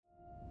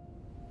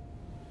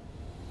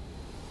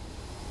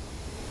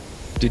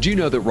Did you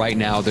know that right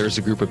now there's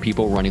a group of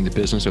people running the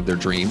business of their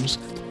dreams?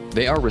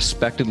 They are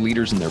respected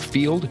leaders in their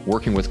field,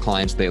 working with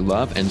clients they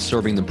love and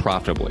serving them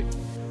profitably.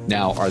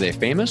 Now, are they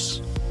famous?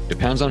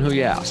 Depends on who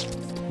you ask.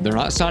 They're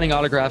not signing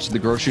autographs at the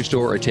grocery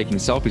store or taking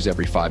selfies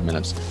every 5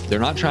 minutes. They're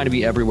not trying to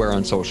be everywhere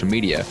on social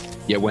media.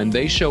 Yet when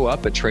they show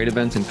up at trade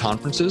events and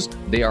conferences,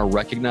 they are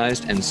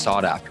recognized and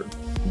sought after.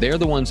 They're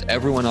the ones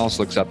everyone else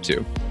looks up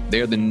to.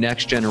 They are the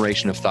next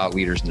generation of thought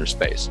leaders in their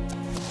space.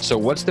 So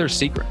what's their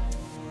secret?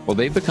 Well,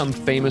 they've become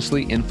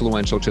famously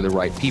influential to the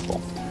right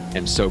people,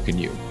 and so can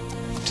you.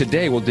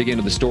 Today, we'll dig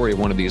into the story of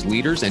one of these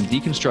leaders and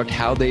deconstruct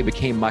how they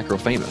became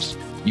micro-famous.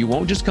 You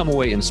won't just come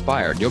away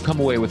inspired, you'll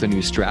come away with a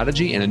new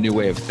strategy and a new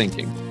way of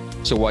thinking.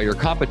 So while your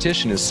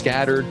competition is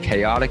scattered,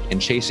 chaotic,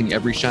 and chasing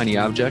every shiny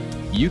object,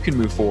 you can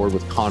move forward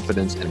with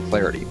confidence and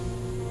clarity.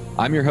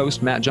 I'm your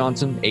host, Matt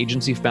Johnson,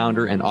 agency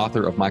founder and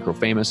author of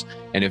Micro-Famous,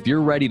 and if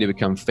you're ready to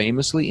become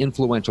famously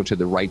influential to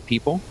the right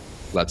people,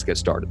 let's get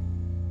started.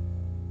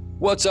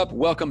 What's up?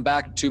 Welcome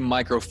back to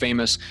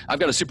Micro-Famous. I've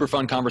got a super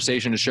fun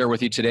conversation to share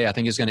with you today. I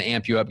think it's going to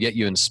amp you up, get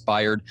you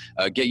inspired,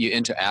 get you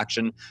into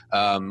action.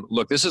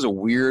 Look, this is a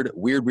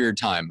weird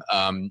time,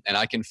 and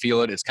I can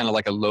feel it. It's kind of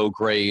like a low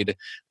grade,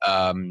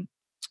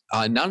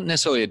 not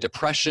necessarily a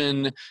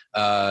depression,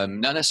 not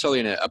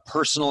necessarily a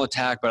personal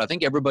attack, but I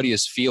think everybody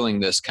is feeling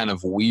this kind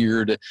of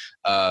weird,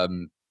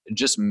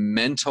 just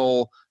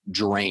mental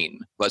drain.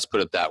 Let's put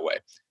it that way.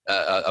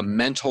 A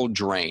mental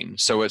drain.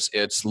 So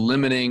it's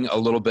limiting a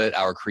little bit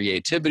our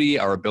creativity,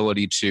 our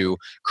ability to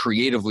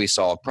creatively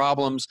solve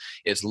problems.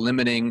 It's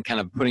limiting, kind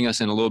of putting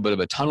us in a little bit of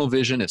a tunnel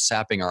vision. It's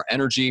sapping our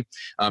energy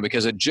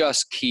because it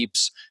just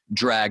keeps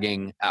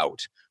dragging out,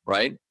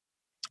 right?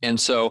 And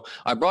so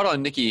I brought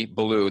on Nikki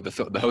Ballou,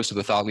 the host of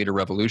the Thought Leader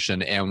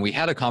Revolution, and we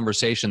had a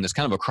conversation that's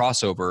kind of a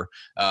crossover.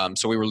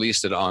 So we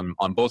released it on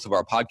both of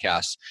our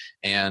podcasts,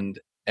 and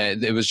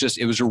it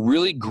was a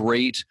really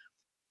great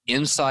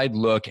inside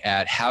look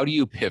at how do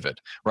you pivot,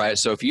 right?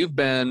 So if you've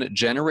been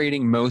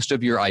generating most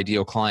of your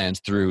ideal clients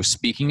through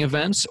speaking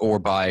events or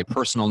by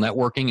personal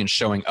networking and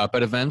showing up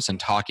at events and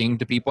talking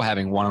to people,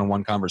 having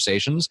one-on-one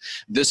conversations,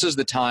 this is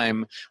the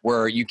time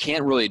where you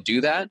can't really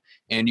do that.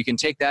 And you can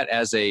take that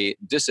as a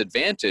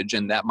disadvantage,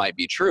 and that might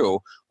be true,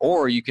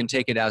 or you can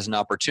take it as an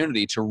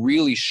opportunity to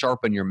really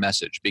sharpen your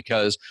message,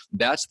 because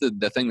that's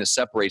the thing that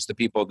separates the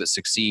people that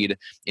succeed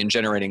in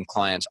generating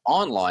clients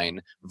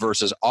online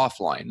versus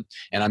offline.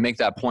 And I make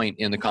that point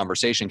in the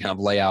conversation, kind of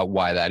lay out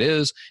why that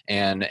is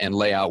and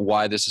lay out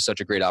why this is such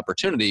a great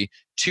opportunity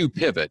to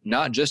pivot,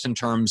 not just in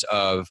terms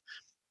of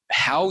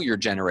how you're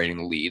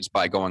generating leads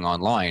by going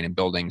online and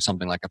building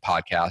something like a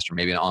podcast or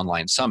maybe an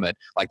online summit.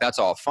 Like, that's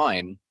all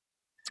fine.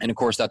 And of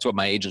course, that's what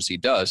my agency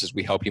does, is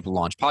we help people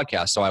launch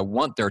podcasts. So I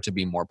want there to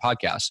be more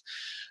podcasts.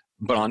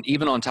 But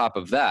even on top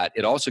of that,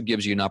 it also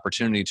gives you an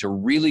opportunity to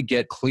really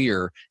get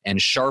clear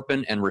and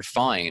sharpen and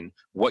refine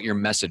what your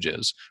message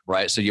is,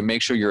 right? So you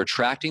make sure you're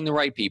attracting the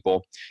right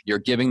people, you're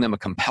giving them a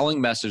compelling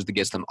message that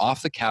gets them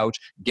off the couch,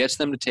 gets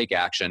them to take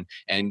action,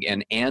 and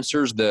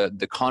answers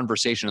the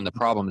conversation and the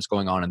problem that's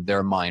going on in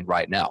their mind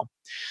right now.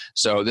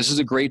 So this is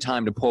a great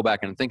time to pull back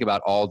and think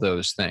about all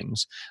those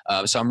things.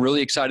 So I'm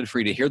really excited for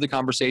you to hear the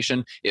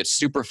conversation. It's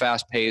super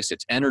fast paced.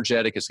 It's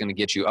energetic. It's going to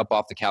get you up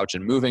off the couch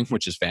and moving,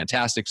 which is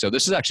fantastic. So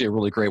this is actually a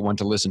really great one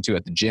to listen to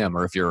at the gym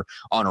or if you're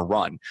on a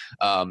run.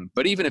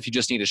 But even if you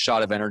just need a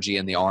shot of energy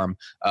in the arm,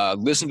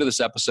 listen to this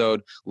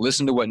episode,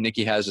 listen to what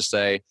Nikki has to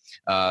say,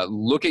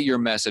 look at your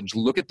message,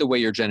 look at the way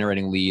you're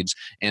generating leads,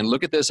 and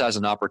look at this as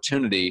an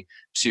opportunity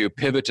to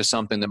pivot to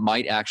something that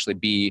might actually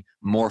be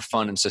more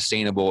fun and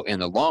sustainable in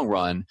the long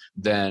run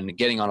than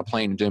getting on a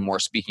plane and doing more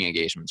speaking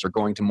engagements or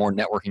going to more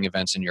networking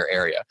events in your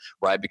area,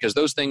 right? Because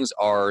those things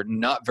are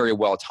not very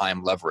well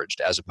time leveraged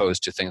as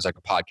opposed to things like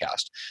a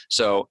podcast.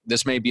 So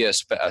this may be a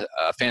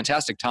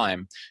fantastic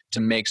time to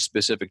make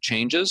specific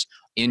changes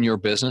in your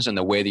business and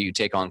the way that you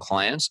take on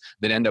clients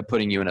that end up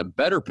putting you in a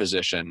better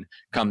position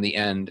come the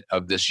end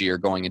of this year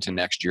going into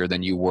next year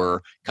than you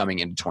were coming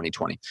into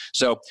 2020.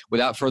 So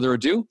without further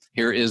ado,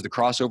 here is the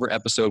crossover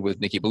episode with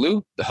Nikki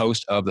Ballou, the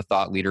host of the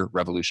Thought Leader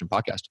Revolution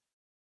podcast.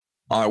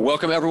 All right,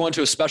 welcome everyone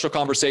to a special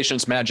conversation.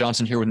 It's Matt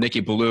Johnson here with Nikki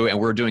Ballou, and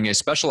we're doing a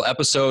special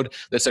episode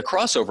that's a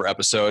crossover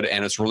episode,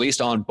 and it's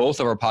released on both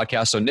of our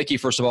podcasts. So Nikki,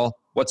 first of all,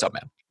 what's up,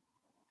 man?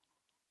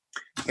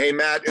 Hey,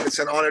 Matt, it's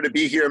an honor to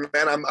be here,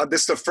 man.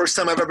 This is the first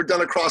time I've ever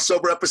done a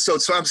crossover episode,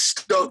 so I'm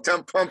stoked.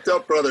 I'm pumped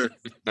up, brother.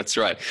 That's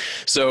right.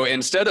 So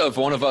instead of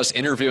one of us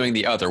interviewing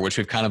the other, which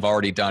we've kind of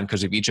already done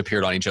because we've each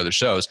appeared on each other's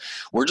shows,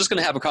 we're just going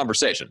to have a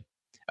conversation.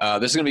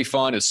 This is going to be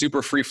fun. It's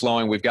super free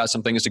flowing. We've got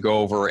some things to go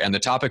over. And the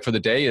topic for the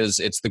day is,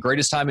 it's the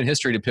greatest time in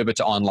history to pivot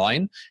to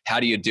online.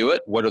 How do you do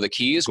it? What are the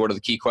keys? What are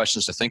the key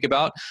questions to think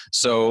about?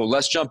 So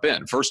let's jump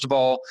in. First of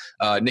all,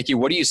 Nikki,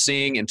 what are you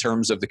seeing in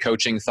terms of the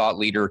coaching thought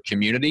leader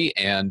community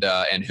and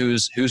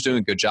who's doing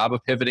a good job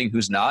of pivoting,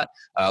 who's not?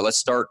 Let's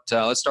start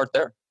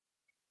there.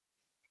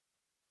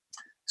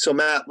 So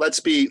Matt,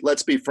 let's be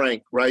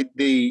frank, right?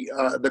 The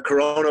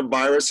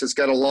coronavirus has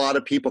got a lot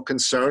of people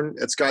concerned.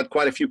 It's got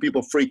quite a few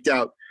people freaked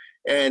out.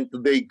 And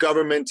the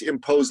government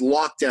imposed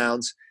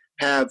lockdowns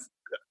have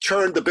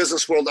turned the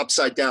business world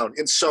upside down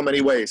in so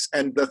many ways.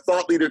 And the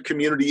thought leader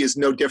community is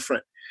no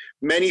different.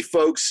 Many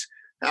folks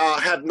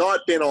have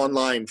not been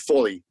online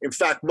fully. In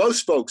fact,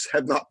 most folks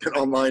have not been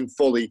online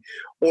fully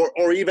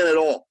or even at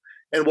all.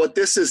 And what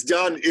this has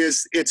done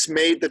is it's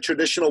made the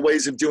traditional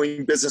ways of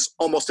doing business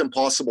almost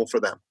impossible for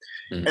them.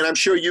 Mm-hmm. And I'm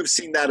sure you've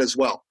seen that as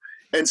well.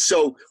 And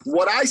so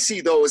what I see,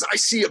 though, is I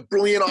see a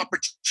brilliant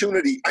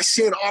opportunity. I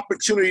see an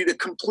opportunity to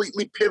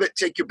completely pivot,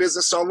 take your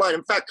business online.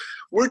 In fact,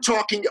 we're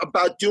talking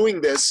about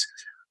doing this,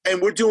 and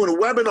we're doing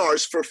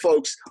webinars for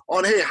folks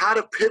on, hey, how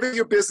to pivot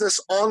your business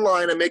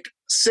online and make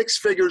 6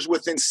 figures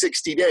within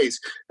 60 days.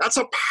 That's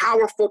a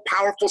powerful,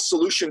 powerful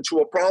solution to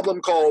a problem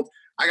called,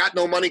 I got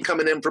no money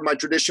coming in from my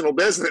traditional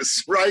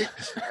business, right?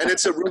 And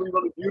it's a really,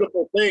 really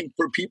beautiful thing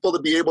for people to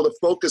be able to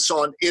focus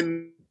on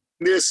in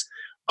this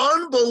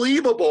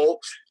unbelievable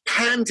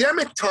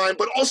pandemic time,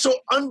 but also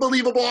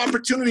unbelievable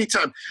opportunity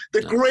time.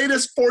 The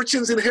greatest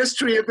fortunes in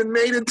history have been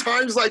made in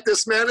times like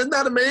this, man. Isn't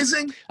that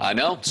amazing? I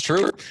know, it's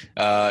true.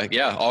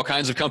 Yeah, all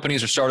kinds of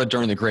companies are started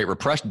during the Great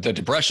Depression,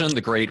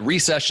 the Great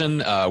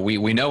Recession.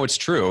 We know it's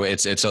true.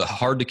 It's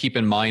hard to keep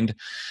in mind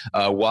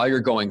while you're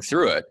going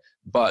through it.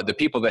 But the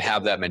people that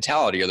have that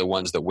mentality are the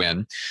ones that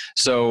win.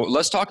 So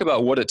let's talk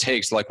about what it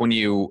takes. Like when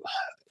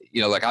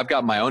like I've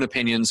got my own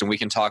opinions and we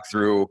can talk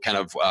through kind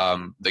of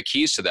the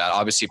keys to that.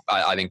 Obviously,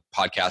 I think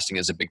podcasting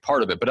is a big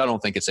part of it, but I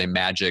don't think it's a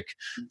magic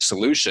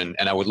solution.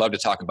 And I would love to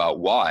talk about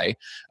why,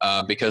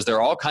 because there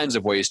are all kinds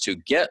of ways to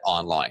get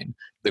online.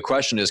 The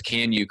question is,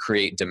 can you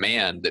create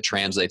demand that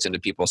translates into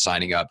people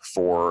signing up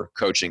for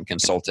coaching,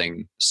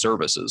 consulting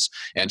services?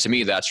 And to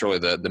me, that's really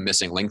the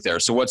missing link there.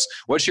 So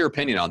what's your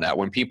opinion on that?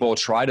 When people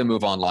try to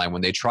move online,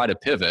 when they try to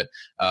pivot,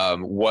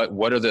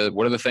 what are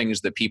the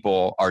things that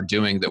people are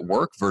doing that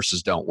work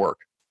versus don't work?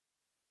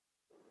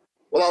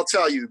 Well, I'll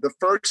tell you, the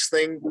first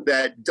thing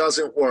that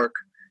doesn't work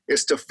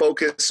is to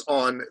focus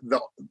on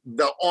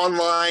the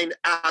online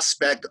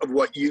aspect of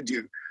what you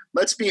do.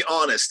 Let's be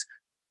honest.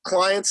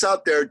 Clients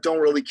out there don't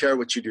really care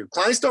what you do.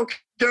 Clients don't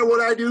care what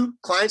I do.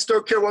 Clients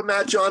don't care what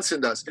Matt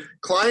Johnson does.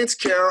 Clients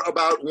care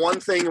about one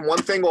thing and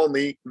one thing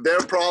only,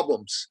 their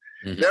problems.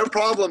 Mm-hmm. Their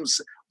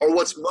problems are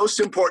what's most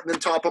important and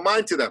top of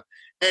mind to them.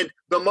 And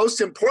the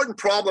most important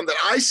problem that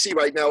I see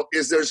right now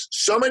is there's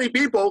so many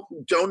people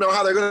who don't know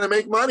how they're going to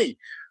make money,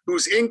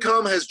 whose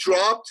income has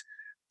dropped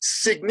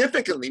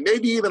significantly,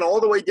 maybe even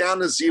all the way down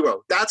to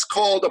zero. That's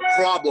called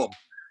a problem.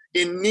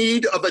 In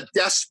need of a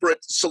desperate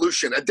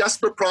solution, a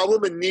desperate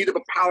problem in need of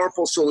a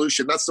powerful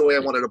solution. That's the way I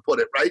wanted to put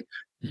it, right?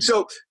 Mm-hmm.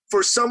 So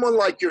for someone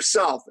like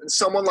yourself and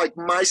someone like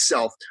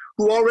myself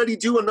who already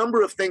do a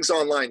number of things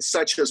online,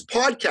 such as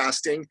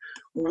podcasting,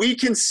 we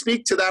can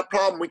speak to that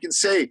problem. We can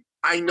say,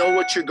 I know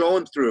what you're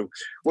going through.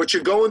 What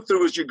you're going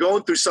through is you're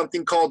going through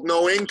something called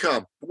no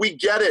income. We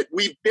get it.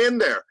 We've been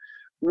there.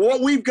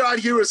 What we've got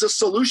here is a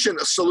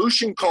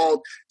solution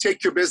called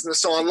Take Your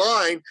Business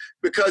Online,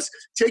 because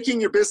taking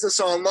your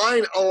business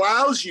online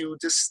allows you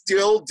to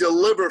still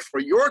deliver for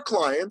your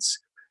clients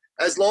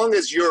as long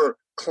as you're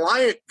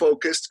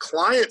client-focused,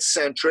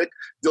 client-centric,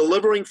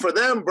 delivering for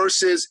them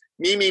versus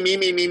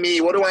me.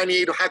 What do I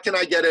need? How can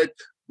I get it?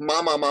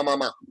 Ma.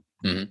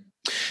 Mm-hmm.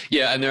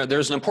 Yeah, and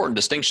there's an important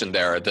distinction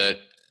there that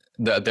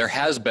there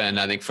has been,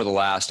 I think, for the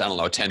last,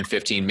 10,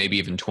 15, maybe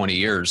even 20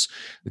 years,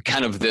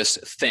 kind of this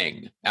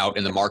thing out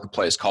in the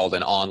marketplace called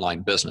an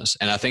online business.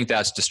 And I think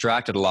that's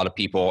distracted a lot of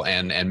people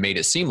and made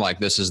it seem like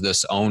this is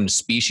this own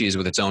species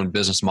with its own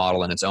business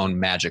model and its own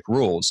magic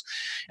rules.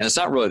 And it's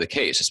not really the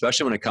case,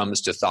 especially when it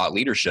comes to thought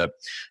leadership,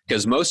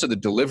 because most of the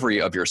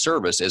delivery of your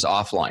service is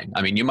offline.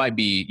 I mean, you might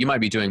be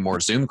doing more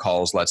Zoom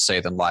calls, let's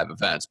say, than live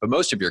events, but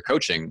most of your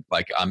coaching,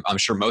 like I'm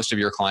sure most of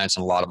your clients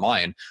and a lot of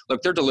mine,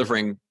 look, they're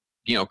delivering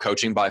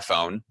coaching by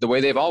phone, the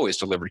way they've always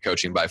delivered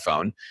coaching by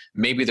phone.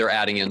 Maybe they're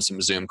adding in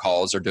some Zoom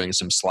calls or doing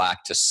some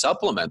Slack to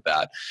supplement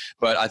that.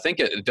 But I think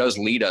it does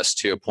lead us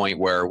to a point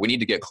where we need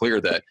to get clear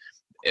that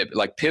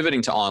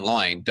pivoting to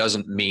online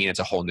doesn't mean it's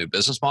a whole new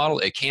business model.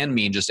 It can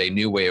mean just a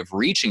new way of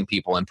reaching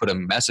people and put a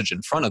message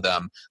in front of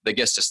them that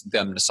gets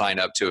them to sign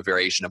up to a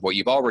variation of what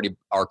you've already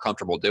are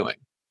comfortable doing.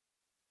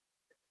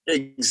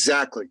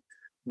 Exactly.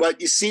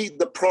 But you see,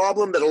 the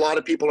problem that a lot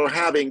of people are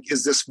having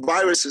is this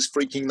virus is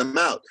freaking them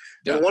out.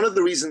 Yeah. And one of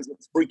the reasons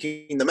it's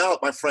freaking them out,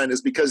 my friend,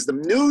 is because the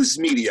news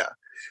media,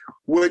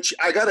 which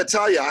I got to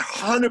tell you, I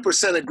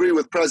 100% agree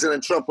with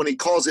President Trump when he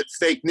calls it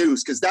fake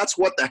news, because that's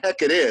what the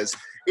heck it is.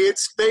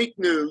 It's fake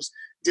news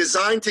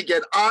designed to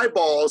get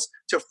eyeballs,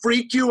 to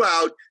freak you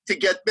out, to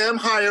get them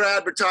higher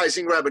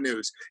advertising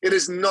revenues. It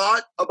is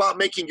not about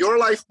making your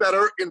life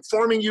better,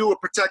 informing you, or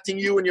protecting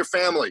you and your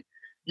family.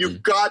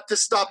 You've got to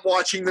stop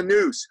watching the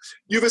news.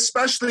 You've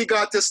especially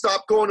got to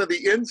stop going to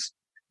the ins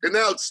and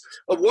outs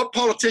of what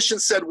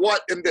politicians said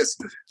what in this.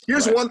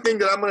 Here's one thing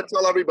that I'm going to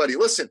tell everybody.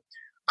 Listen,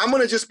 I'm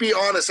going to just be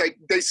honest.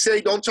 They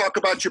say don't talk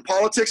about your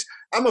politics.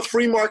 I'm a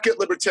free market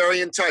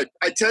libertarian type.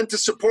 I tend to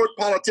support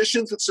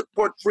politicians that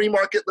support free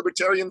market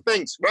libertarian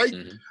things, right?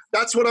 Mm-hmm.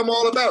 That's what I'm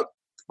all about.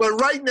 But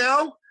right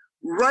now,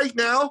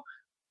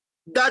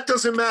 that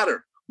doesn't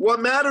matter. What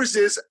matters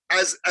is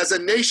as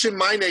a nation,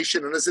 my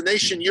nation, and as a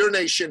nation, your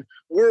nation,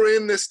 we're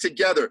in this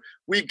together.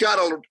 We've got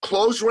to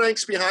close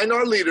ranks behind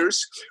our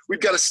leaders.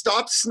 We've got to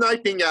stop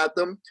sniping at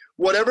them.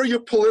 Whatever your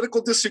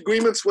political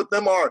disagreements with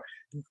them are,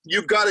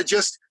 you've got to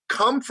just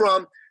come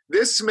from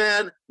this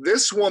man,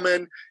 this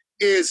woman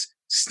is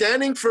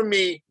standing for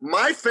me,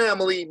 my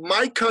family,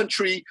 my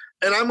country,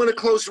 and I'm going to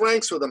close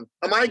ranks with them.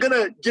 Am I going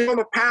to give them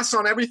a pass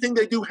on everything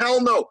they do?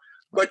 Hell no.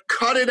 But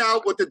cut it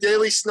out with the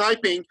daily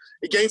sniping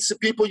against the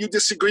people you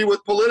disagree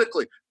with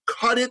politically.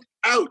 Cut it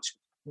out.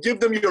 Give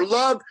them your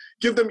love.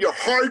 Give them your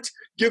heart.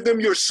 Give them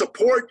your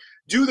support.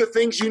 Do the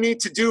things you need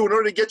to do in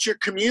order to get your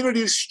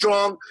communities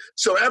strong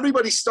so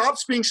everybody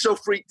stops being so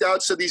freaked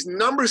out, so these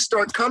numbers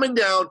start coming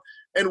down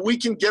and we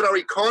can get our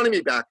economy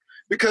back.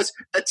 Because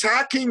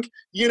attacking,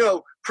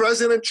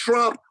 President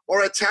Trump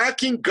or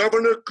attacking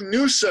Governor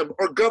Newsom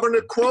or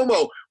Governor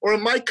Cuomo or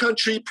in my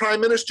country, Prime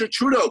Minister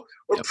Trudeau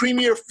or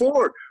Premier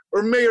Ford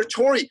or Mayor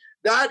Tory,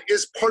 that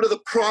is part of the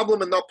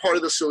problem and not part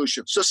of the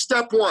solution. So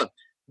step one,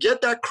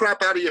 get that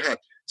crap out of your head.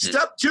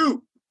 Step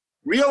two,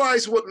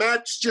 realize what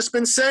Matt's just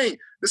been saying.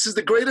 This is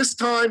the greatest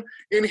time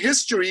in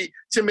history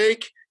to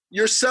make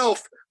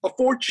yourself a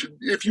fortune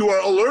if you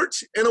are alert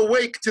and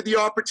awake to the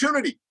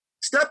opportunity.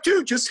 Step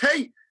two, just,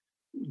 hey,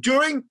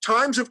 during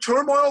times of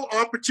turmoil,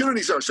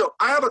 opportunities are. So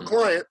I have a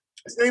client,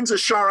 his name's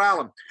Ashar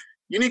Allam.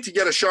 You need to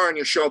get Ashar on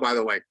your show, by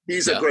the way.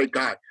 He's a great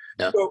guy.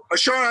 Yeah. So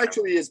Ashar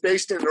actually is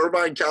based in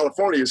Irvine,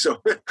 California. So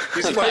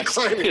he's my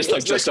client. He's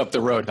like just up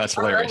the road. That's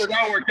hilarious. How does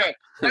that work out?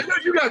 I know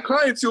you got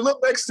clients who live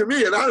next to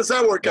me, and how does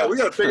that work out? We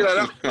got to figure that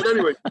out. But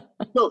anyway,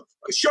 so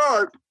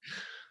Ashar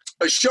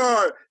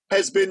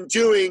has been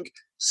doing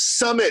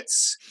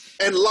summits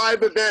and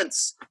live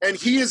events, and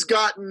he has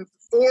gotten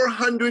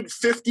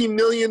 $450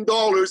 million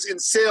in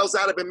sales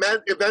out of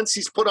events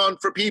he's put on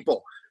for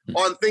people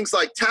on things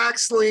like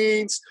tax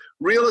liens,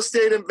 real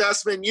estate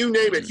investment, you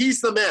name it. He's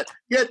the man.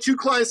 He had 2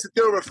 clients that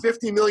did over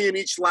 $50 million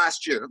each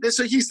last year. Okay,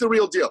 so he's the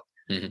real deal.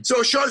 So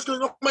Ashar's going,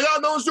 oh my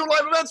God, no one's doing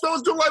live events.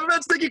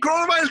 Thinking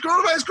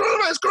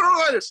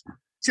coronavirus.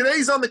 Today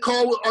he's on a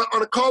call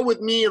with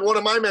me and one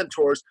of my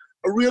mentors,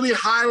 a really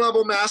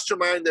high-level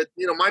mastermind that,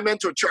 my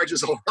mentor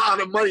charges a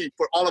lot of money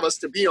for all of us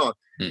to be on.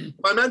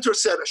 My mentor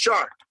said,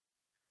 Ashar,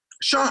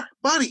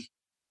 buddy,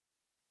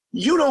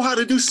 you know how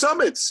to do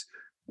summits.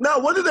 Now,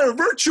 whether they're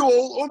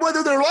virtual or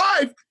whether they're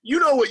live, you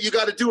know what you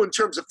got to do in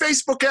terms of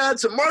Facebook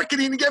ads and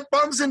marketing to get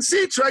bums and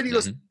seats, right? He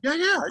goes, yeah,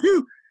 I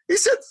do. He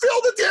said,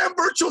 fill the damn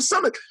virtual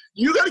summit.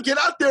 You got to get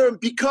out there and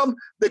become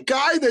the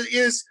guy that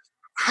is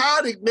how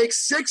to make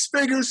 6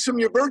 figures from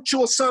your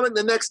virtual summit in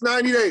the next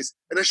 90 days.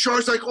 And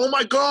Ashar's like, oh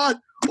my God,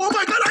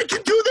 I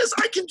can do this.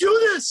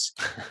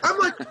 I'm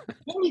like,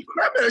 holy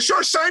crap, man,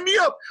 Ashar, sign me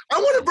up. I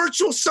want a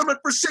virtual summit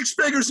for 6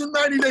 figures in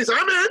 90 days.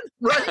 I'm in,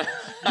 right?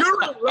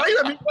 You're in, right?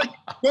 I mean,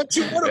 don't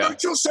you want a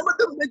virtual summit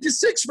that will make you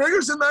 6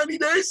 figures in 90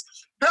 days?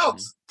 Hell,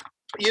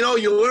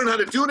 you learn how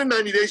to do it in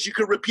 90 days. You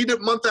can repeat it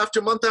month after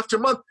month after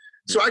month.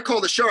 So I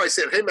called Ashar. I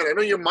said, hey, man, I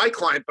know you're my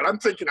client, but I'm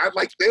thinking I'd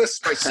like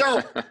this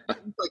myself.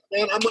 He's like,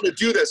 man, I'm going to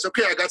do this.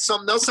 Okay, I got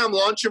something else I'm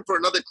launching for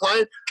another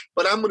client,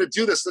 but I'm going to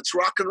do this. Let's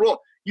rock and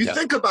roll. You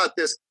think about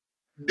this.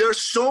 There's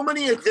so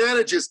many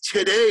advantages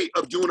today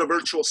of doing a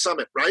virtual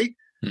summit, right?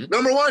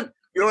 Number one,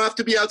 you don't have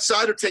to be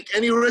outside or take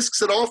any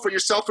risks at all for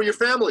yourself or your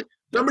family.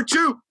 Number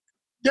two,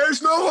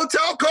 there's no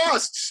hotel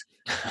costs.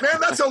 Man,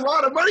 that's a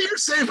lot of money you're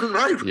saving,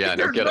 right? Yeah,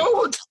 there's no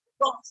hotel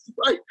costs,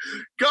 right?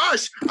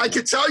 Gosh, I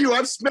can tell you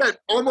I've spent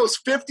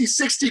almost 50,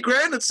 60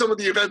 grand at some of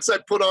the events I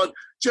put on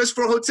just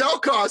for hotel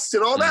costs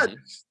and all that.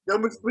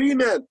 Number three,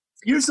 man,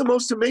 here's the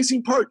most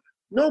amazing part.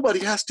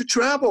 Nobody has to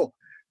travel.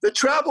 The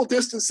travel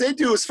distance they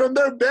do is from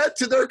their bed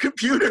to their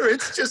computer.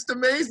 It's just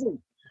amazing,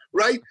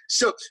 right?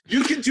 So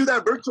you can do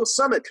that virtual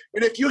summit.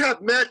 And if you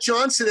have Matt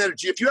Johnson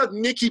energy, if you have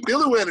Nikki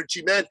Billu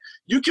energy, man,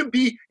 you can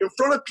be in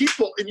front of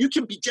people and you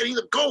can be getting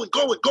them going.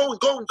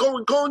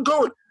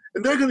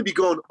 And they're going to be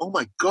going, oh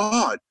my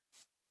God,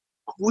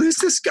 who is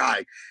this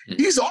guy?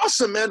 He's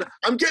awesome, man.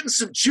 I'm getting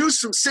some juice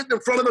from sitting in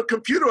front of a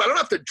computer. I don't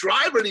have to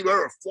drive anywhere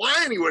or fly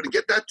anywhere to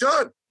get that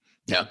done.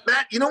 Yeah.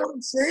 Matt, you know what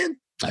I'm saying?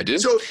 I do.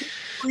 So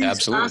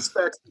absolutely,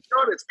 aspects,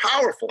 it's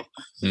powerful,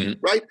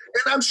 right?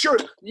 And I'm sure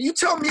you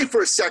tell me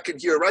for a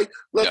second here, right?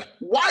 Look,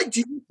 why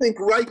do you think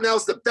right now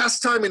is the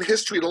best time in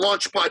history to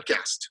launch a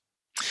podcast?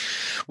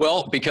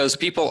 Well, because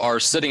people are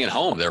sitting at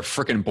home, they're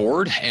freaking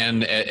bored.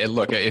 And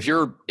look, if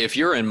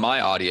you're in my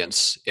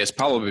audience, it's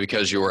probably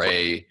because you're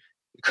a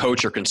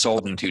coach or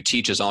consultant who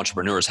teaches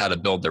entrepreneurs how to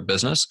build their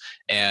business,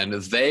 and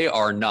they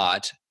are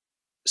not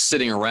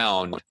sitting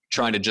around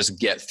trying to just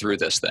get through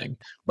this thing.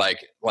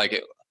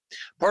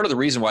 Part of the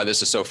reason why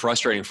this is so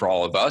frustrating for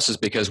all of us is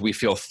because we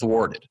feel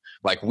thwarted.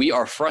 Like, we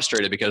are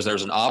frustrated because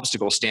there's an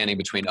obstacle standing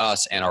between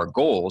us and our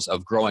goals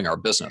of growing our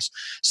business.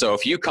 So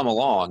if you come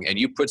along and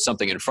you put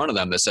something in front of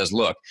them that says,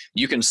 look,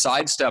 you can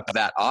sidestep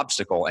that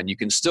obstacle and you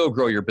can still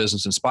grow your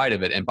business in spite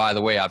of it. And by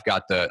the way, I've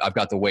got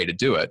the way to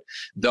do it.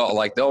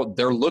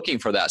 They're looking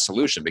for that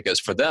solution,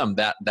 because for them,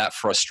 that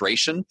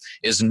frustration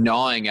is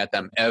gnawing at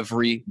them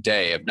every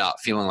day of not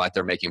feeling like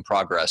they're making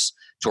progress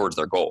towards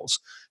their goals.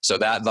 So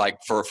that, like,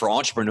 for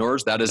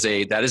entrepreneurs, that is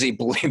a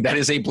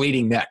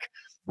bleeding neck,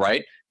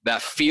 right?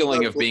 That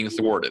feeling of being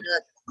thwarted.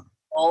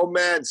 Oh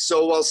man,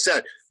 so well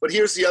said. But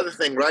here's the other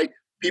thing, right?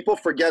 People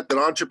forget that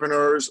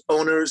entrepreneurs,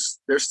 owners,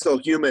 they're still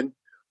human,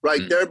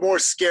 right? They're more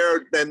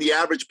scared than the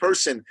average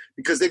person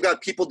because they've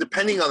got people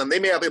depending on them. They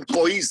may have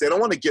employees. They don't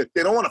want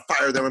to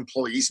fire their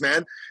employees,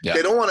 man. Yeah.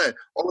 They don't want to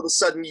all of a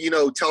sudden,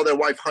 tell their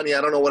wife, honey,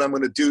 I don't know what I'm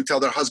going to do. Tell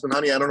their husband,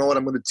 honey, I don't know what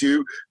I'm going to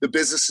do. The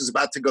business is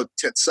about to go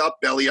tits up,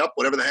 belly up,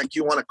 whatever the heck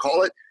you want to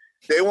call it.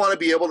 They want to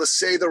be able to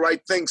say the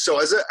right thing. So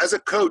as a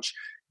coach,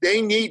 they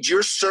need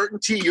your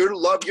certainty, your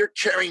love, your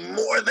caring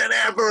more than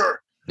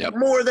ever. Yep.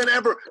 More than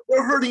ever.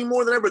 They're hurting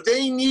more than ever.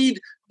 They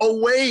need a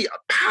way,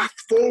 a path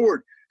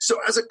forward. So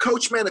as a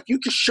coach, man, if you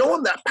can show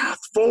them that path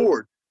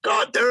forward,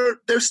 God,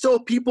 there's still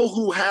people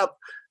who have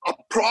a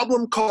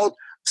problem called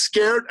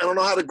scared. I don't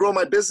know how to grow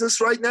my business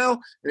right now.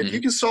 And if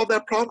you can solve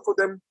that problem for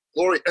them,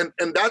 glory.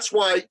 And that's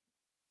why,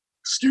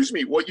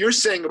 what you're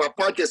saying about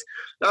podcasts,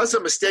 that was a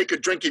mistake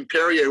of drinking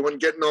Perrier when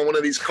getting on one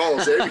of these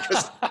calls,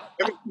 because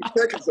every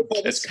few seconds the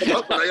bubbles come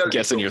up and I got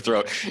gets in your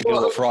throat. You're a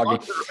little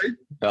froggy. Right?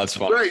 That's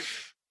fun. Right.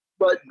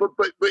 But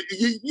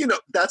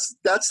that's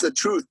the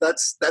truth.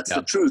 That's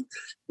the truth.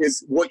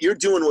 Is what you're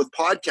doing with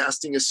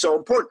podcasting is so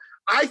important.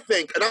 I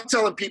think, and I'm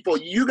telling people,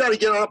 you got to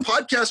get on a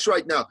podcast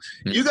right now.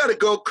 You got to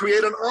go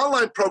create an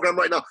online program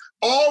right now.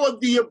 All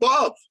of the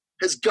above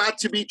has got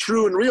to be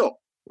true and real,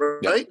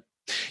 right?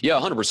 Yeah,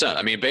 100%.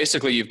 I mean,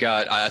 basically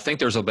I think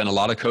there's been a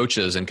lot of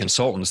coaches and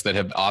consultants that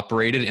have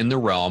operated in the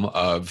realm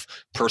of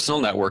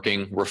personal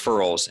networking,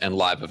 referrals, and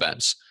live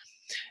events.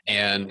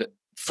 And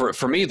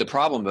for me, the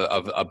problem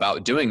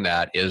about doing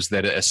that is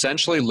that it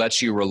essentially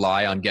lets you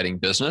rely on getting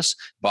business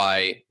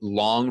by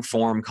long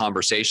form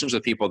conversations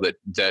with people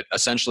that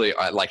essentially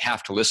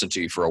have to listen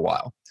to you for a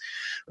while,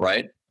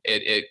 right?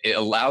 It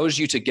allows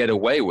you to get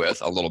away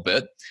with a little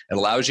bit. It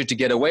allows you to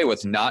get away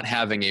with not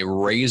having a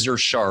razor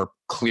sharp,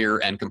 clear,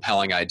 and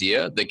compelling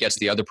idea that gets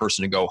the other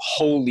person to go,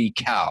 holy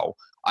cow,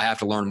 I have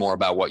to learn more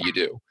about what you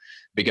do.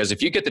 Because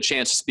if you get the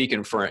chance to speak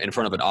in front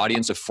of an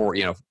audience of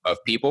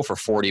people for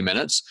 40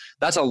 minutes,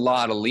 that's a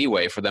lot of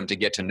leeway for them to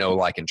get to know,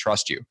 like, and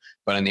trust you.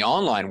 But in the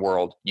online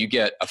world, you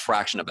get a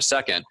fraction of a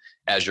second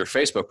as your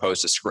Facebook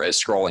post is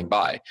scrolling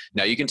by.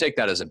 Now, you can take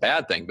that as a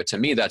bad thing, but to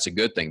me, that's a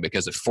good thing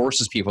because it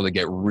forces people to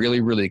get really,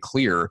 really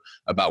clear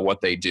about what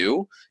they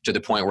do to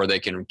the point where they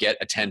can get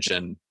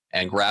attention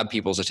and grab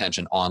people's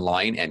attention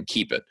online and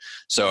keep it.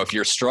 So if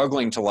you're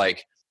struggling to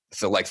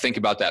think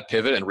about that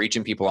pivot and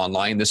reaching people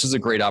online, this is a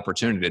great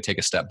opportunity to take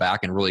a step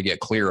back and really get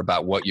clear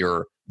about what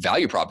your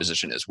value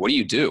proposition is. What do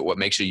you do? What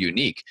makes you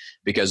unique?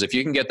 Because if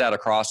you can get that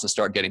across and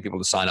start getting people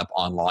to sign up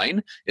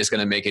online, it's going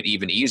to make it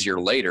even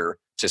easier later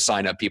to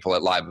sign up people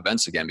at live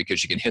events again,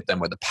 because you can hit them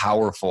with a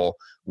powerful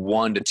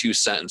 1 to 2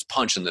 sentence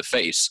punch in the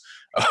face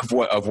of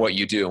what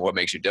you do and what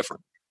makes you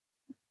different.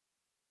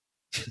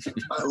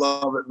 I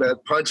love it, man.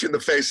 Punch in the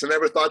face. I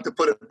never thought to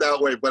put it that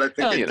way, but I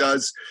think it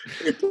does.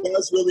 It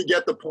does really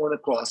get the point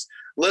across.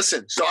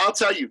 Listen, so I'll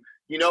tell you,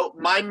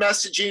 my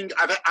messaging,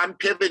 I'm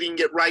pivoting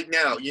it right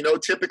now.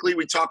 Typically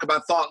we talk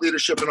about thought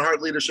leadership and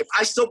heart leadership.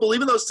 I still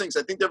believe in those things.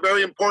 I think they're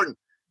very important.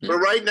 But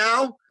right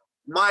now,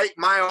 my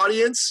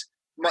audience,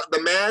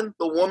 the man,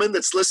 the woman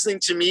that's listening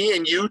to me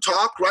and you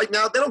talk right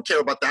now, they don't care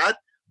about that.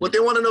 What they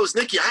want to know is,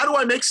 Nikki, how do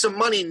I make some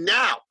money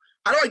now?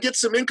 How do I get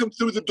some income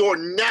through the door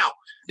now?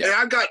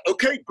 Yeah. And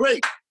okay,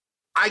 great.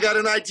 I got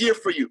an idea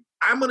for you.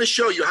 I'm going to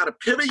show you how to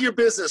pivot your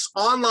business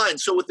online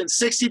so within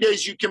 60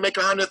 days you can make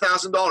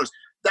 $100,000.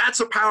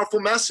 That's a powerful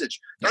message.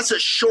 That's a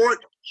short,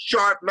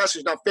 sharp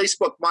message. Now,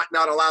 Facebook might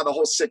not allow the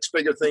whole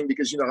 6-figure thing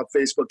because how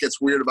Facebook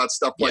gets weird about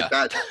stuff like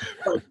that.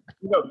 But,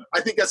 I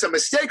think that's a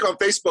mistake on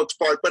Facebook's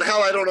part, but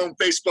hell, I don't own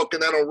Facebook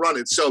and I don't run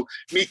it. So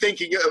me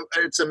thinking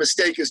it's a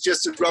mistake is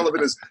just as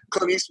relevant as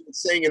Clint Eastwood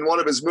saying in one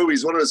of his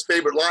movies, one of his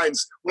favorite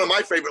lines, one of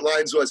my favorite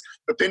lines was,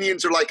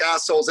 opinions are like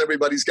assholes,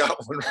 everybody's got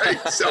one,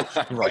 right? So right.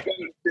 I got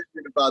an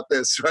opinion about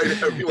this, right?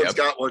 Everyone's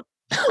got one.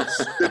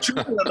 The truth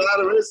of the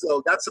matter is,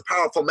 though, that's a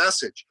powerful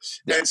message.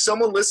 And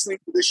someone listening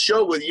to this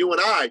show with you and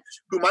I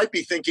who might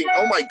be thinking,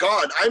 oh my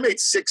God, I made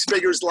 6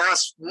 figures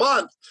last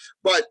month,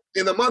 but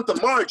in the month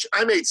of March,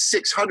 I made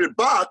 $600,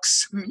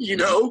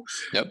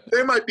 Yep.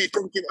 They might be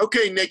thinking,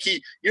 okay,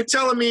 Nikki, you're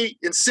telling me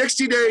in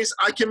 60 days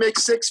I can make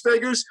 6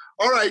 figures?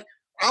 All right,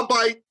 I'll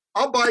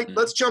bite.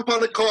 Let's jump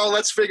on the call.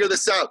 Let's figure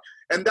this out.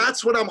 And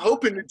that's what I'm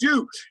hoping to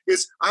do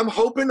is I'm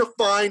hoping to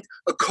find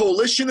a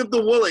coalition of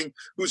the willing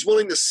who's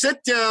willing to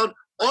sit down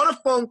on a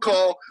phone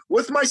call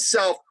with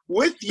myself,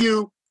 with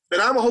you,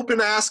 and I'm hoping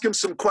to ask him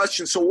some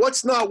questions. So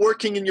what's not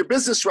working in your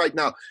business right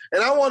now?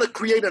 And I want to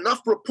create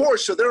enough rapport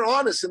so they're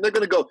honest and they're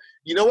going to go,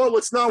 you know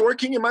what's not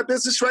working in my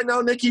business right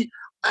now, Nikki?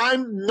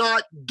 I'm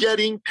not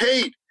getting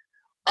paid.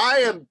 I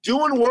am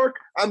doing work.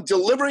 I'm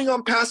delivering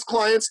on past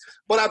clients,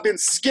 but I've been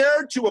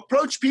scared to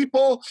approach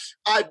people.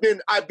 I've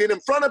been in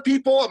front of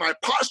people. My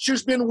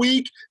posture's been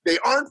weak. They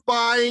aren't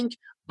buying.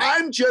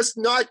 I'm just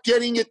not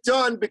getting it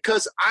done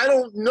because I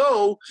don't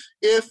know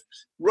if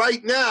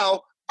right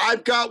now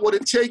I've got what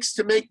it takes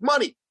to make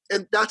money.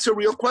 And that's a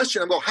real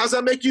question. I go, how's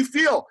that make you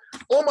feel?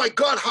 Oh my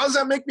God, how does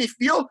that make me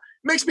feel? It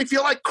makes me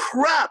feel like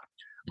crap.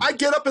 I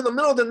get up in the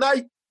middle of the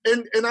night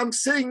and I'm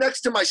sitting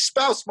next to my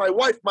spouse, my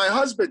wife, my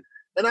husband,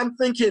 and I'm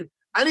thinking,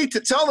 I need to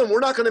tell them we're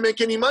not going to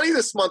make any money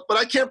this month, but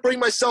I can't bring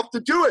myself to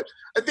do it.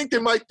 I think they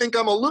might think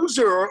I'm a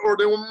loser or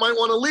they might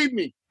want to leave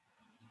me.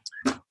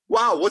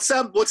 Wow, what's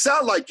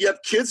that like? Do you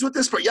have kids with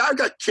this? But yeah, I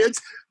got kids.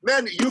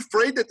 Man, you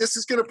afraid that this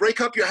is going to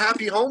break up your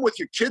happy home with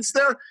your kids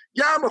there?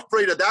 Yeah, I'm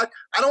afraid of that.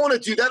 I don't want to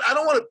do that. I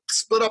don't want to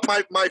split up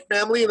my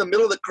family in the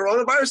middle of the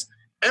coronavirus.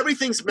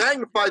 Everything's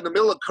magnified in the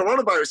middle of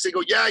coronavirus. They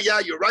go, yeah,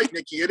 you're right,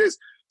 Nikki, it is.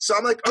 So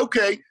I'm like,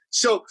 okay,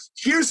 so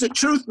here's the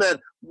truth, man.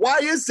 Why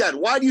is that?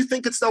 Why do you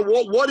think it's not?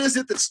 What is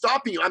it that's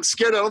stopping you? I'm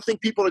scared. I don't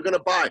think people are going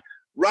to buy.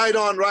 Right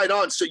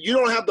on. So you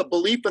don't have the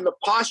belief and the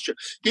posture.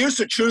 Here's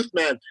the truth,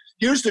 man.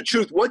 Here's the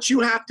truth. What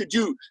you have to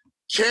do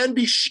can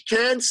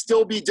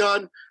still be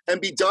done and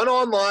be done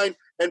online,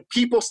 and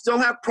people still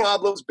have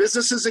problems.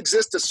 Businesses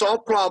exist to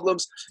solve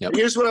problems. Yep. And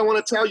here's what I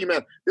want to tell you,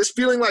 man. This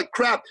feeling like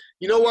crap,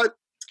 you know what?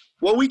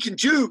 What we can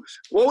do,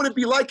 what would it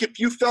be like if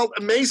you felt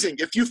amazing,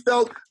 if you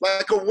felt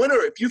like a winner,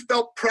 if you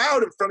felt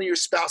proud in front of your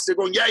spouse? They're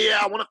going, yeah,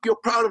 I want to feel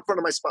proud in front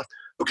of my spouse.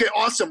 Okay,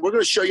 awesome. We're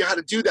going to show you how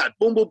to do that.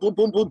 Boom, boom, boom,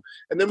 boom, boom.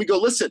 And then we go,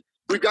 listen,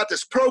 we've got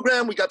this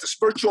program. We got this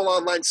virtual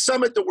online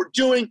summit that we're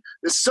doing.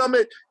 This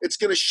summit, it's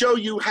going to show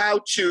you how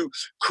to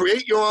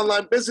create your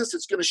online business.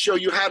 It's going to show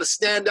you how to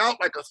stand out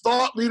like a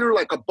thought leader,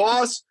 like a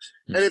boss.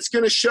 And it's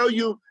going to show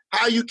you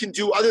how you can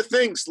do other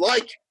things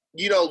like,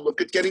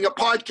 look at getting a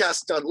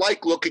podcast done,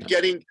 like look at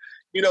getting,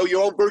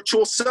 your own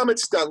virtual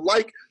summits done,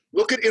 like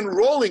look at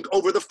enrolling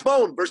over the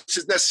phone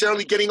versus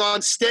necessarily getting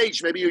on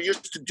stage. Maybe you're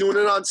used to doing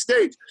it on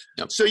stage.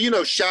 Yep.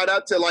 So, shout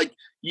out to like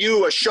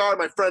you, Ashar,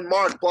 my friend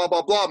Mark, blah,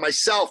 blah, blah,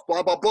 myself,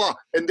 blah, blah, blah.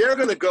 And they're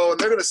going to go and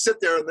they're going to sit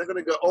there and they're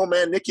going to go, oh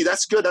man, Nikki,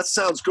 that's good. That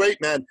sounds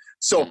great, man.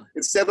 So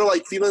instead of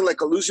like feeling like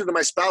a loser to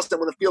my spouse, I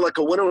want to feel like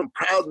a winner and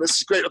proud. And this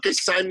is great. Okay,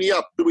 sign me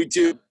up. What do we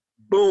do?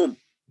 Boom.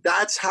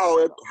 That's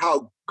how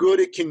good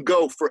it can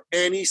go for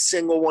any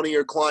single one of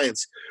your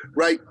clients,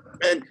 right?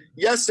 And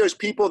yes, there's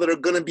people that are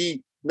going to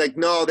be like,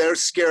 no, they're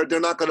scared.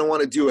 They're not going to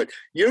want to do it.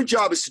 Your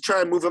job is to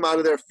try and move them out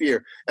of their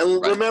fear.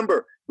 And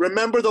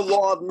remember the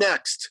law of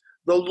next.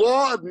 The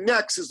law of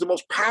next is the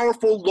most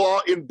powerful law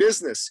in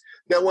business.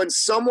 That when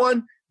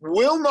someone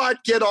will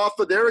not get off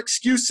of their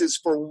excuses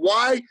for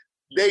why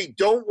they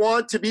don't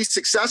want to be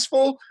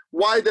successful,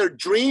 why their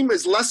dream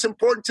is less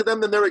important to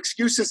them than their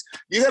excuses,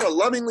 you got to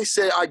lovingly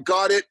say, I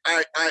got it.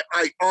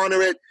 I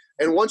honor it.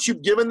 And once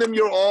you've given them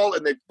your all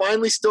and they've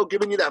finally still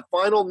given you that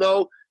final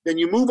no, then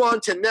you move on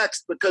to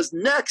next, because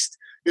next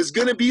is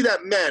going to be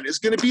that man, is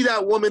going to be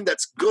that woman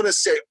that's going to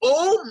say,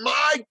 oh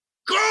my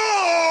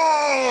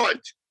God,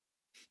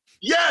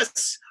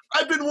 yes,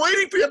 I've been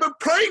waiting for you. I've been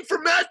praying for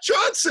Matt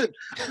Johnson.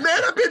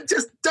 Man, I've been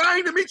just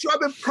dying to meet you. I've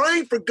been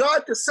praying for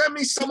God to send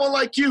me someone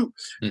like you.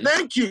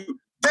 Thank you.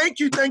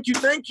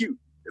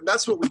 And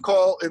that's what we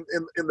call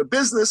in the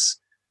business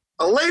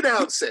a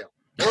lay-down sale.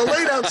 Well, a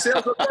lay-down sale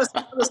is the best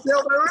kind of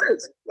sale there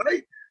is,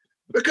 right?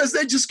 Because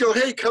they just go,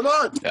 hey, come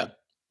on. Yeah.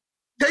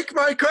 Take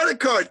my credit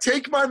card.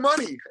 Take my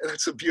money. And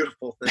that's a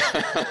beautiful thing.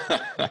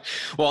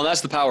 Well, and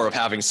that's the power of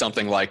having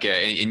something like,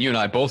 and you and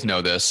I both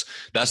know this,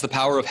 that's the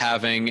power of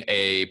having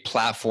a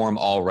platform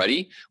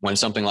already when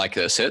something like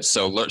this hits.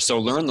 So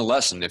learn the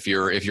lesson. If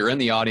you're in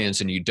the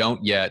audience and you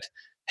don't yet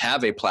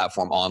have a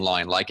platform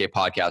online like a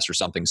podcast or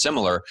something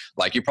similar,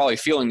 like you're probably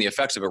feeling the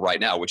effects of it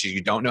right now, which is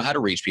you don't know how to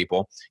reach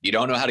people. You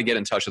don't know how to get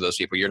in touch with those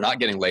people. You're not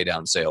getting lay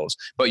down sales,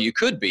 but you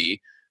could be,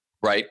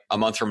 right? A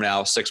month from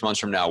now, 6 months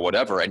from now,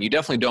 whatever. And you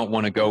definitely don't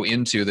want to go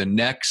into the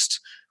next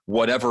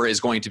whatever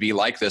is going to be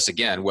like this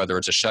again, whether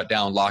it's a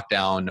shutdown,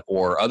 lockdown,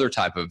 or other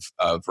type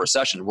of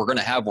recession. We're going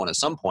to have one at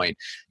some point.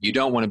 You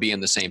don't want to be in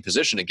the same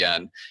position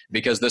again,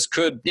 because this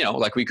could,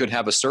 like we could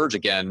have a surge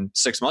again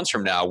 6 months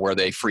from now where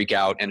they freak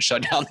out and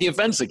shut down the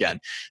events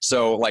again.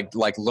 So like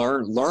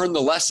learn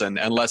the lesson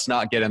and let's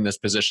not get in this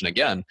position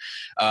again.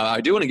 I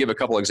do want to give a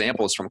couple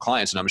examples from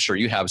clients, and I'm sure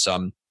you have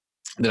some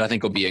that I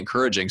think will be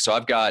encouraging. So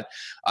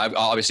I've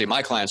obviously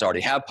my clients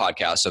already have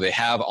podcasts, so they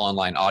have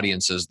online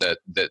audiences that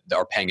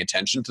are paying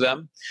attention to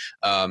them.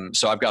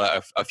 So I've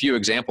got a few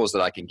examples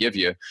that I can give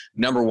you.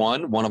 Number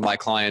one of my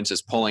clients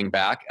is pulling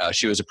back.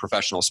 She was a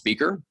professional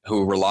speaker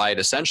who relied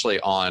essentially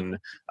on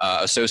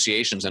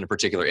associations in a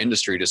particular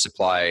industry to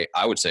supply,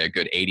 I would say, a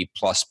good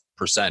 80+%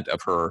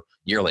 of her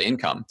yearly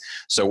income.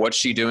 So what's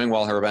she doing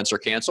while her events are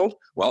canceled?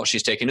 Well,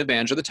 she's taking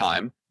advantage of the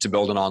time to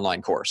build an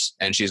online course,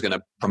 and she's going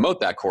to promote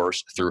that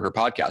course through her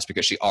podcast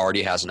because she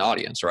already has an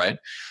audience, right?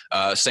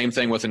 Same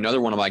thing with another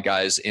one of my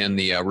guys in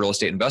the real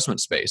estate investment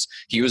space.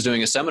 He was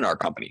doing a seminar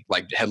company,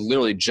 like had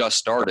literally just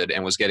started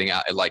and was getting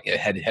out, like it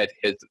had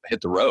hit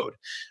the road.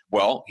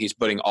 Well, he's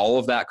putting all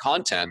of that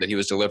content that he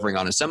was delivering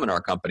on a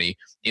seminar company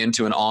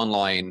into an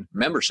online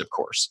membership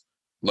course.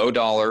 Low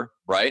dollar,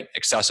 right?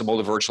 Accessible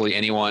to virtually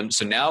anyone.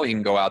 So now he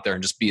can go out there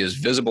and just be as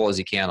visible as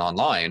he can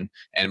online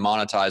and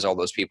monetize all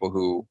those people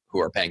who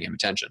are paying him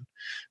attention,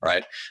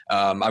 right?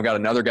 I've got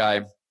another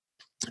guy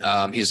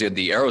He's in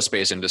the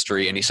aerospace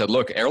industry, and he said,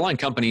 look, airline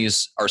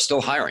companies are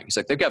still hiring. He's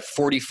like, they've got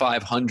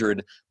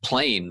 4,500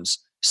 planes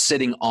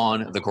sitting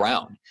on the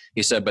ground.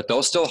 He said, but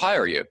they'll still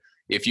hire you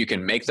if you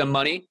can make them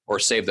money or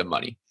save them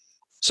money.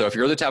 So if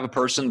you're the type of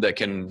person that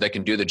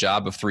can do the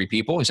job of 3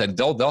 people, he said,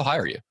 they'll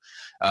hire you.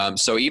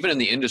 So even in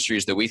the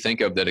industries that we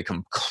think of that are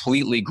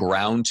completely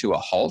ground to a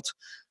halt,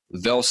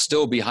 they'll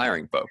still be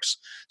hiring folks.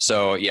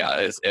 So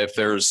yeah,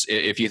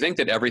 if you think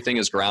that everything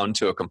is ground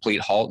to a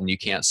complete halt and you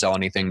can't sell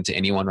anything to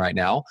anyone right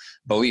now,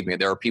 believe me,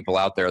 there are people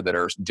out there that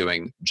are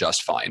doing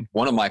just fine.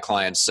 One of my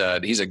clients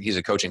said, he's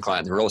a coaching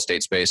client in the real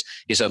estate space.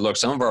 He said, look,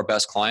 some of our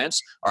best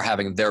clients are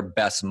having their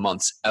best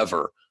months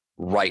ever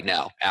right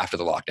now after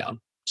the lockdown.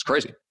 It's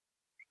crazy.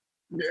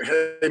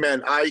 Hey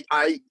man,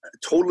 I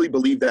totally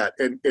believe that.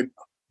 And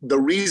the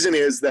reason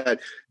is that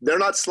they're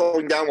not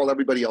slowing down while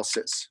everybody else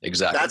is.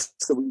 Exactly. That's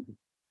the reason.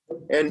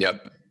 And yeah,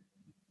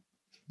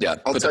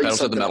 put the pedal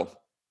to the metal.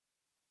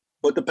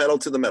 Put the pedal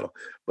to the metal.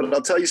 But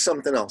I'll tell you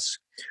something else.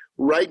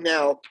 Right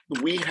now,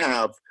 we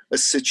have a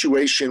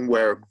situation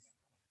where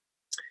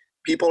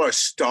people are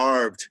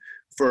starved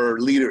for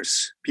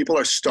leaders. People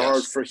are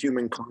starved for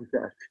human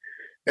contact.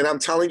 And I'm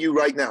telling you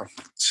right now.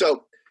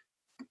 So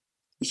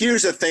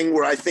here's a thing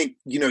where I think,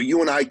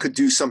 you and I could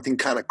do something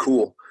kind of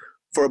cool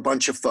for a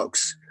bunch of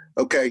folks.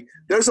 Okay.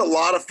 There's a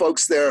lot of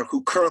folks there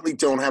who currently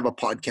don't have a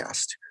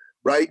podcast,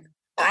 right?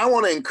 I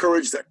want to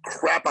encourage the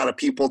crap out of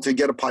people to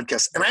get a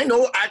podcast. And I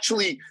know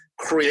actually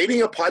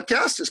creating a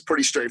podcast is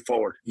pretty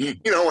straightforward. You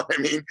know what I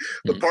mean?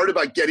 The part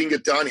about getting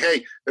it done,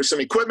 hey, there's some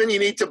equipment you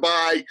need to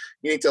buy.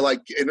 You need to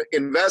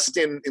invest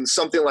in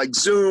something like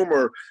Zoom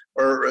or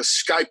a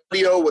Skype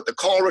video with the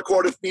call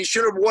recorder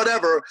feature or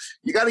whatever.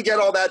 You got to get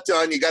all that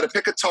done. You got to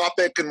pick a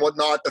topic and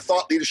whatnot, the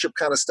thought leadership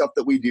kind of stuff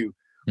that we do.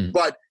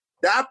 But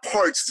that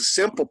part's the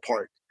simple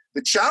part.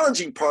 The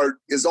challenging part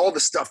is all the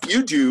stuff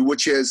you do,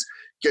 which is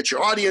get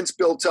your audience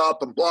built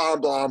up and blah,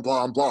 blah,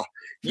 blah, blah.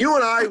 You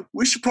and I,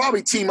 we should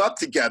probably team up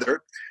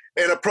together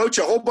and approach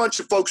a whole bunch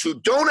of folks who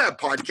don't have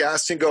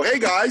podcasts and go, hey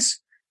guys,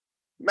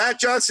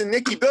 Matt Johnson,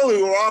 Nikki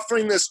Billou are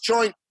offering this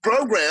joint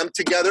program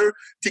together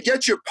to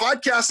get your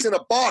podcast in a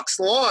box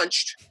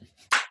launched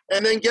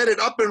and then get it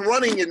up and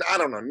running in,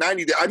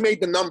 90 days. I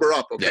made the number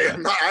up, okay? Yeah.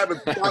 I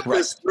haven't thought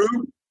this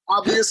through,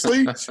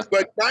 obviously,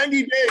 but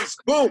 90 days,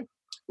 boom,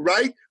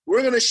 right?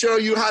 We're going to show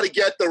you how to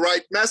get the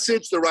right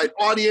message, the right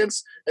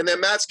audience, and then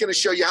Matt's going to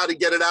show you how to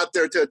get it out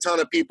there to a ton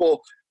of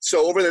people.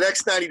 So over the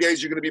next 90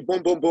 days, you're going to be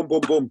boom, boom, boom,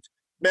 boom, boom.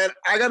 Man,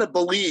 I got to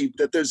believe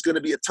that there's going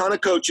to be a ton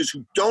of coaches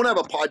who don't have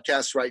a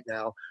podcast right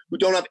now, who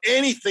don't have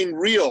anything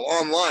real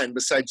online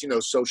besides,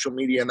 social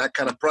media and that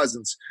kind of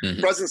presence.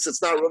 Presence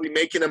that's not really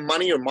making them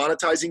money or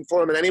monetizing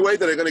for them in any way,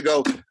 that are going to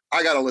go,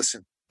 I got to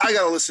listen. I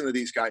got to listen to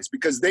these guys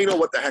because they know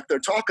what the heck they're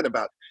talking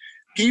about.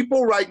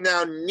 People right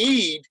now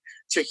need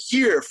to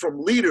hear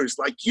from leaders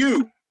like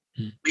you,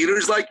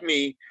 leaders like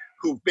me,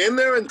 who've been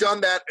there and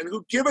done that and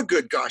who give a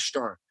good gosh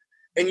darn.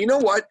 And you know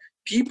what?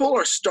 People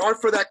are starved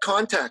for that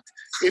contact.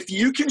 If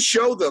you can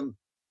show them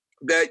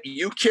that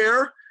you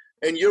care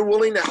and you're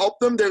willing to help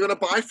them, they're going to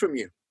buy from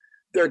you.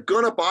 They're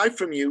going to buy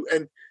from you.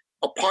 And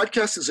a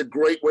podcast is a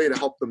great way to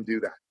help them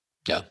do that.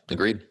 Yeah,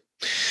 agreed.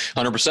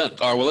 100%.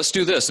 All right, well, let's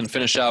do this and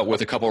finish out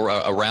with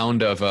a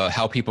round of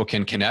how people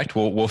can connect.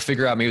 We'll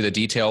figure out maybe the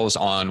details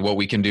on what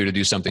we can do to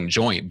do something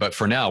joint. But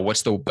for now,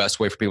 what's the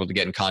best way for people to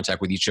get in contact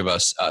with each of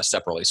us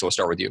separately? So we'll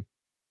start with you.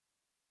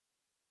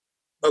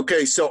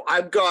 Okay, so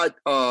I've got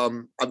a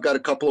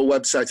couple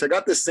of websites. I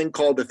got this thing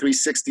called the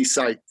 360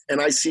 site,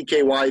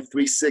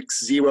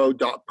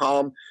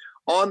 NICKY360.com.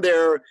 On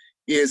there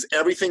is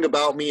everything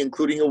about me,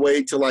 including a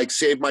way to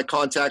save my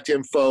contact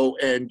info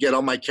and get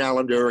on my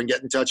calendar and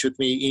get in touch with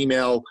me,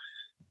 email,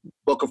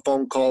 book a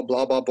phone call,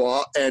 blah, blah,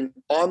 blah. And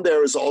on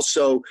there is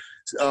also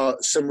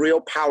some real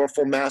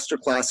powerful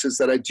masterclasses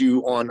that I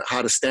do on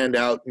how to stand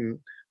out and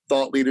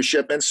thought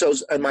leadership. And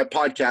my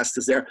podcast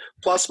is there,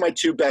 plus my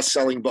 2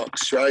 best-selling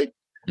books, right?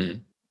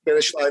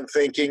 Finish Line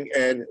Thinking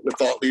and The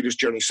Thought Leader's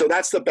Journey. So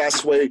that's the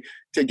best way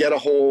to get a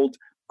hold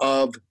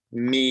of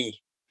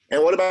me.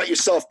 And what about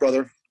yourself,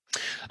 brother?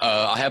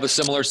 I have a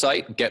similar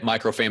site,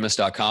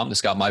 getmicrofamous.com.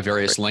 It's got my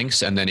various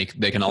links, and then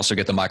they can also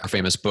get the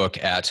Microfamous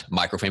book at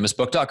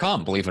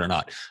microfamousbook.com, believe it or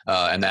not.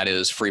 And that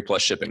is free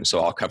plus shipping. So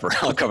I'll cover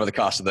the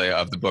cost of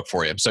the book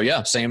for you. So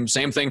yeah, same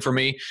thing for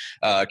me.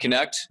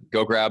 Connect,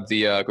 go grab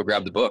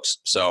the books.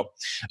 So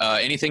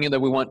anything that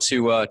we want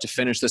to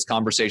finish this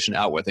conversation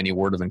out with, any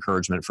word of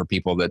encouragement for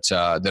people that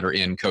are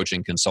in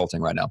coaching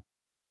consulting right now?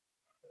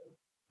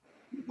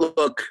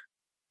 Look,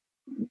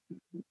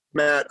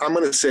 Matt, I'm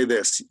going to say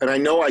this, and I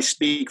know I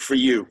speak for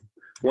you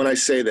when I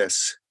say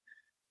this.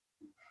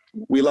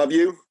 We love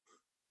you.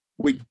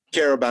 We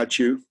care about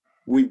you.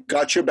 We've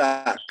got your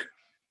back,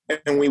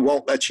 and we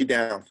won't let you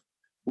down.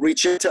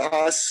 Reach out to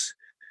us,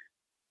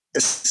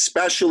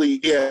 especially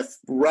if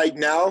right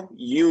now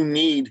you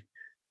need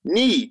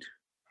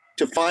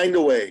to find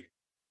a way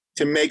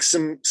to make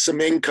some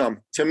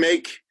income, to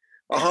make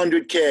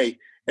 $100K,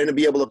 and to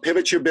be able to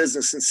pivot your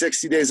business in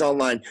 60 days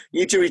online,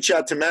 you need to reach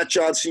out to Matt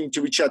Johnson, you need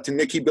to reach out to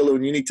Nikki Billou,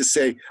 and you need to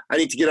say, I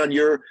need to get on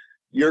your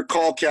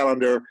call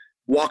calendar,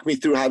 walk me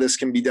through how this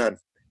can be done.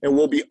 And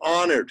we'll be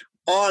honored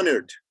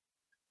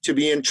to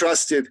be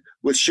entrusted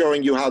with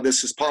showing you how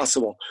this is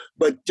possible.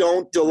 But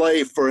don't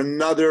delay for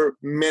another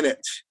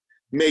minute.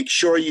 Make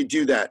sure you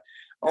do that,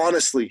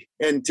 honestly.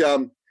 And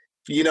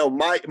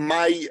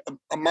my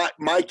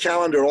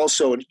calendar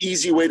also, an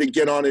easy way to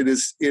get on it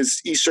is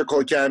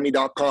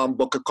eCircleAcademy.com.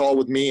 Book a call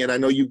with me, and I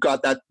know you've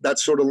got that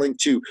sort of link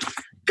too.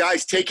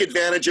 Guys, take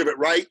advantage of it,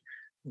 right?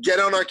 Get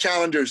on our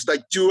calendars,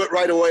 like do it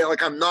right away.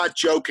 Like, I'm not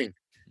joking.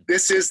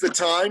 This is the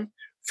time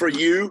for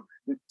you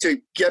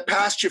to get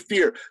past your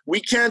fear.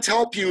 We can't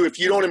help you if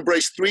you don't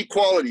embrace 3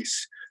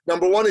 qualities.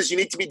 Number 1 is you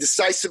need to be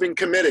decisive and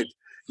committed.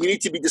 You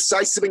need to be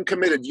decisive and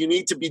committed. You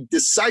need to be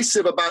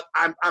decisive about,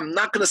 I'm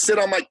not going to sit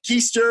on my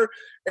keister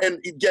and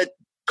get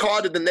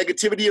caught in the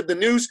negativity of the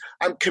news.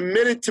 I'm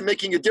committed to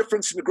making a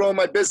difference and to growing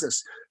my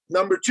business.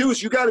 Number 2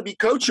 is you got to be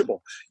coachable.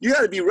 You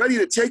got to be ready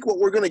to take what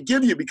we're going to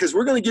give you, because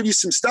we're going to give you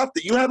some stuff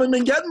that you haven't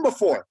been getting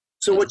before.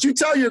 So what you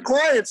tell your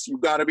clients, you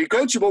got to be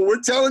coachable. We're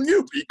telling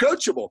you, be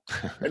coachable.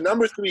 And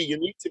number 3, you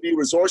need to be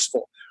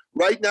resourceful.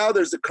 Right now,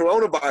 there's the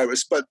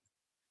coronavirus, but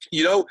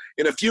in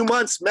a few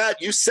months,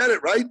 Matt, you said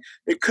it, right?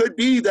 It could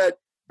be that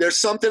there's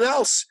something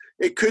else.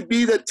 It could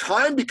be that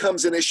time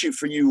becomes an issue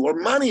for you, or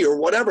money, or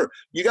whatever.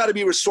 You got to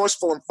be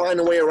resourceful and find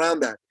a way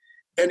around that.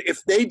 And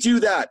if they do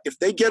that, if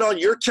they get on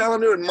your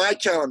calendar and my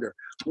calendar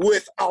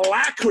with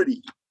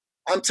alacrity,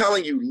 I'm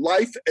telling you,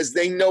 life as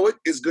they know it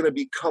is going to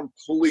be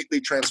completely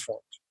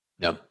transformed.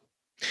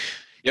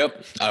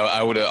 Yep.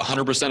 I would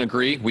 100%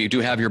 agree. We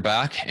do have your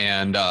back.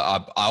 And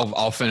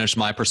I'll finish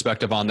my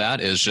perspective on that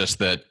is just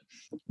that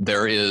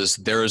there is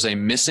a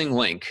missing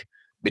link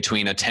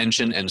between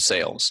attention and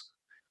sales.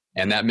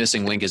 And that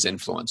missing link is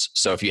influence.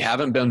 So if you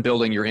haven't been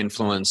building your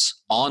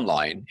influence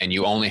online and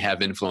you only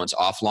have influence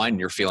offline and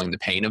you're feeling the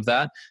pain of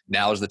that,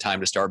 now is the time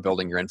to start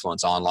building your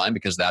influence online,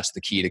 because that's the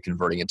key to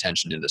converting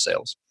attention into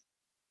sales.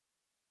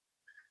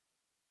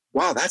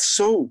 Wow, that's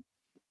so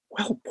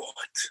well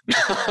put.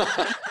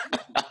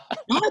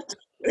 What?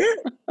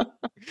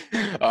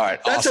 All right.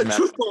 That's awesome, a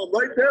truth bomb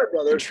right there,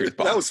 brother. Truth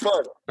bomb. That was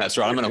fun. That's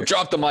right. I'm going to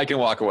drop the mic and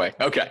walk away.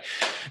 Okay.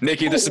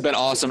 Nikki, this has been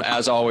awesome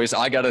as always.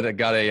 I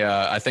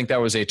I think that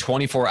was a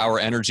 24-hour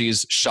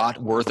energies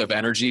shot worth of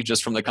energy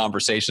just from the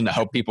conversation. I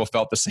hope people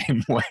felt the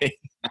same way.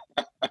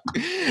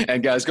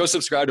 And guys, go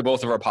subscribe to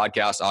both of our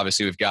podcasts.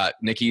 Obviously, we've got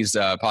Nikki's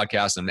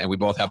podcast, and we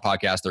both have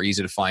podcasts. They're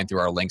easy to find through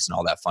our links and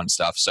all that fun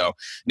stuff. So,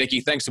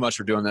 Nikki, thanks so much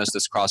for doing this.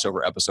 This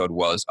crossover episode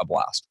was a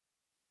blast.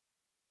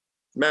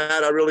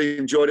 Matt, I really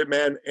enjoyed it,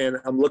 man, and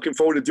I'm looking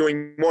forward to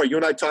doing more. You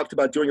and I talked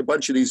about doing a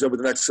bunch of these over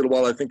the next little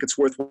while. I think it's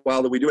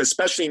worthwhile that we do,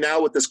 especially now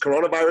with this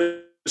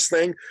coronavirus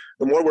thing.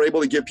 The more we're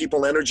able to give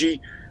people energy,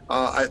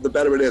 the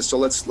better it is. So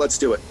let's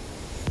do it.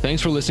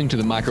 Thanks for listening to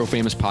the Micro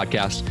Famous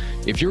podcast.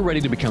 If you're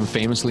ready to become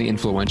famously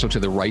influential to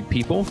the right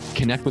people,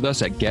 connect with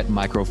us at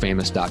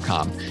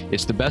getmicrofamous.com.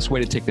 It's the best way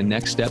to take the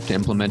next step to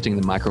implementing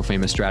the Micro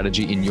Famous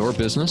strategy in your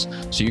business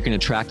so you can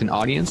attract an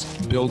audience,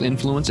 build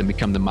influence, and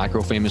become the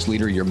Micro Famous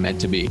leader you're meant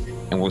to be.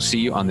 And we'll see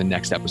you on the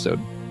next episode.